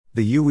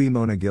The UWI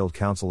Mona Guild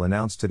Council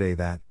announced today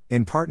that,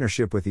 in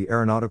partnership with the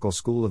Aeronautical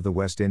School of the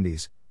West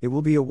Indies, it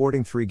will be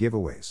awarding 3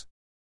 giveaways.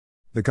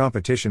 The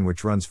competition,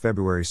 which runs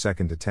February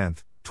 2nd to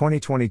 10th,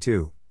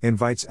 2022,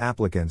 invites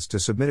applicants to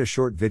submit a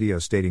short video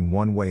stating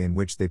one way in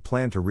which they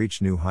plan to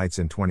reach new heights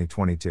in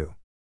 2022.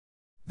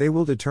 They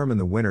will determine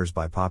the winners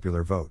by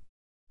popular vote.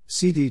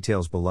 See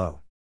details below.